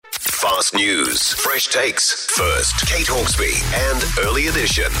Fast news, fresh takes, first Kate Hawkesby and Early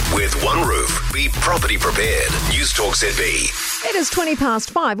Edition with One Roof. Be property prepared. News Talk ZB. It is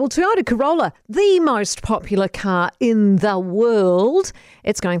 5:20. Well, Toyota Corolla, the most popular car in the world.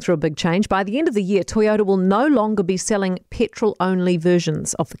 It's going through a big change. By the end of the year, Toyota will no longer be selling petrol-only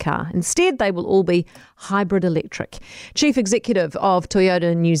versions of the car. Instead, they will all be hybrid electric. Chief Executive of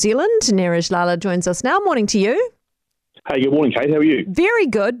Toyota New Zealand, Neeraj Lala, joins us now. Morning to you. Hey, good morning, Kate. How are you? Very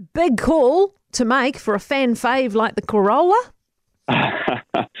good. Big call to make for a fan fave like the Corolla.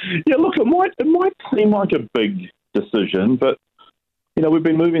 Yeah, look, it might seem like a big decision, but we've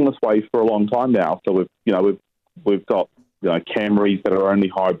been moving this way for a long time now. So we've got Camrys that are only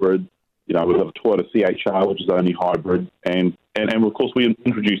hybrid. We've got a Toyota CHR which is only hybrid, and of course we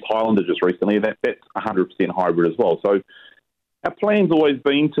introduced Highlander just recently. That's 100% hybrid as well. So our plan's always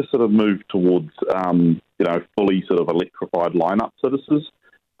been to sort of move towards fully sort of electrified lineup. So this is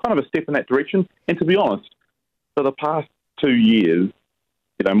kind of a step in that direction. And to be honest, for the past 2 years,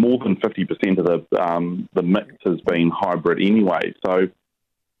 more than 50% of the mix has been hybrid anyway. So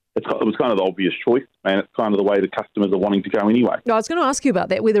it was kind of the obvious choice, and it's kind of the way the customers are wanting to go anyway. I was going to ask you about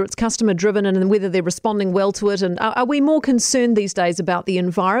that, whether it's customer driven and whether they're responding well to it. And are we more concerned these days about the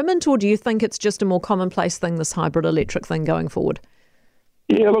environment, or do you think it's just a more commonplace thing, this hybrid electric thing going forward?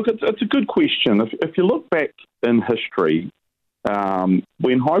 Yeah, look, it's a good question. If you look back in history,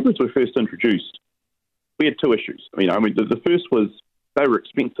 when hybrids were first introduced, we had two issues. The first was they were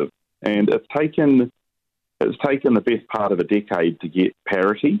expensive, and it's taken the best part of a decade to get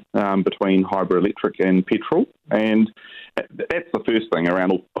parity between hybrid electric and petrol, and that's the first thing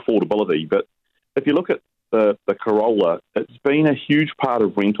around affordability. But if you look at the Corolla, it's been a huge part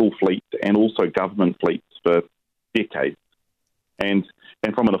of rental fleets and also government fleets for decades. And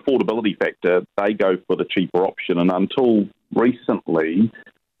from an affordability factor, they go for the cheaper option. And until recently,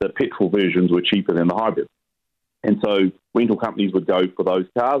 the petrol versions were cheaper than the hybrid. And so rental companies would go for those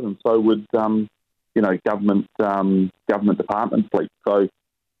cars, and so would government department fleets. So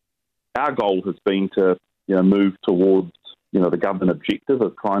our goal has been to move towards the government objective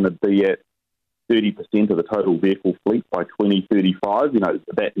of trying to be at 30% of the total vehicle fleet by 2035.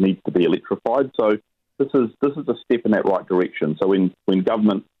 That needs to be electrified. So this is a step in that right direction. So when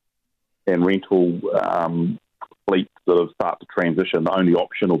government and rental fleets sort of start to transition, the only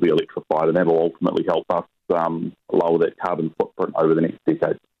option will be electrified, and that will ultimately help us lower that carbon footprint over the next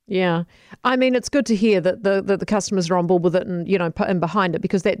decade. Yeah. It's good to hear that the customers are on board with it and, and behind it,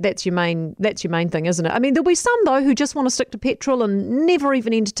 because that's your main thing, isn't it? There'll be some, though, who just want to stick to petrol and never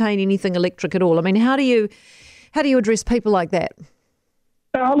even entertain anything electric at all. How do you address people like that?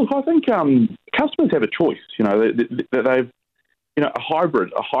 Look, I think customers have a choice. They've a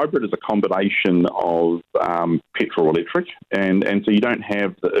hybrid is a combination of petrol electric, and so you don't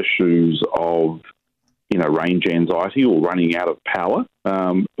have the issues of range anxiety or running out of power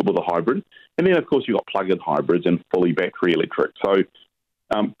with a hybrid. And then, of course, you've got plug-in hybrids and fully battery electric. So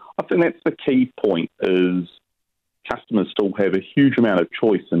I think that's the key point, is customers still have a huge amount of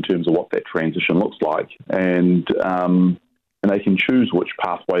choice in terms of what that transition looks like, and they can choose which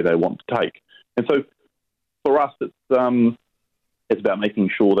pathway they want to take. And so for us, it's about making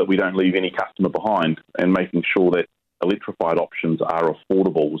sure that we don't leave any customer behind and making sure that electrified options are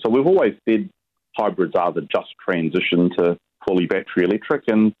affordable. So we've always said hybrids are the just transition to fully battery electric,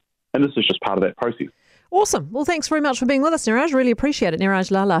 and this is just part of that process. Awesome. Well, thanks very much for being with us, Neeraj. Really appreciate it.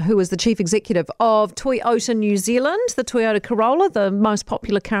 Neeraj Lala, who is the Chief Executive of Toyota New Zealand, the Toyota Corolla, the most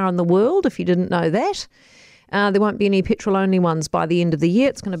popular car in the world, if you didn't know that. There won't be any petrol-only ones by the end of the year.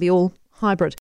 It's going to be all hybrid.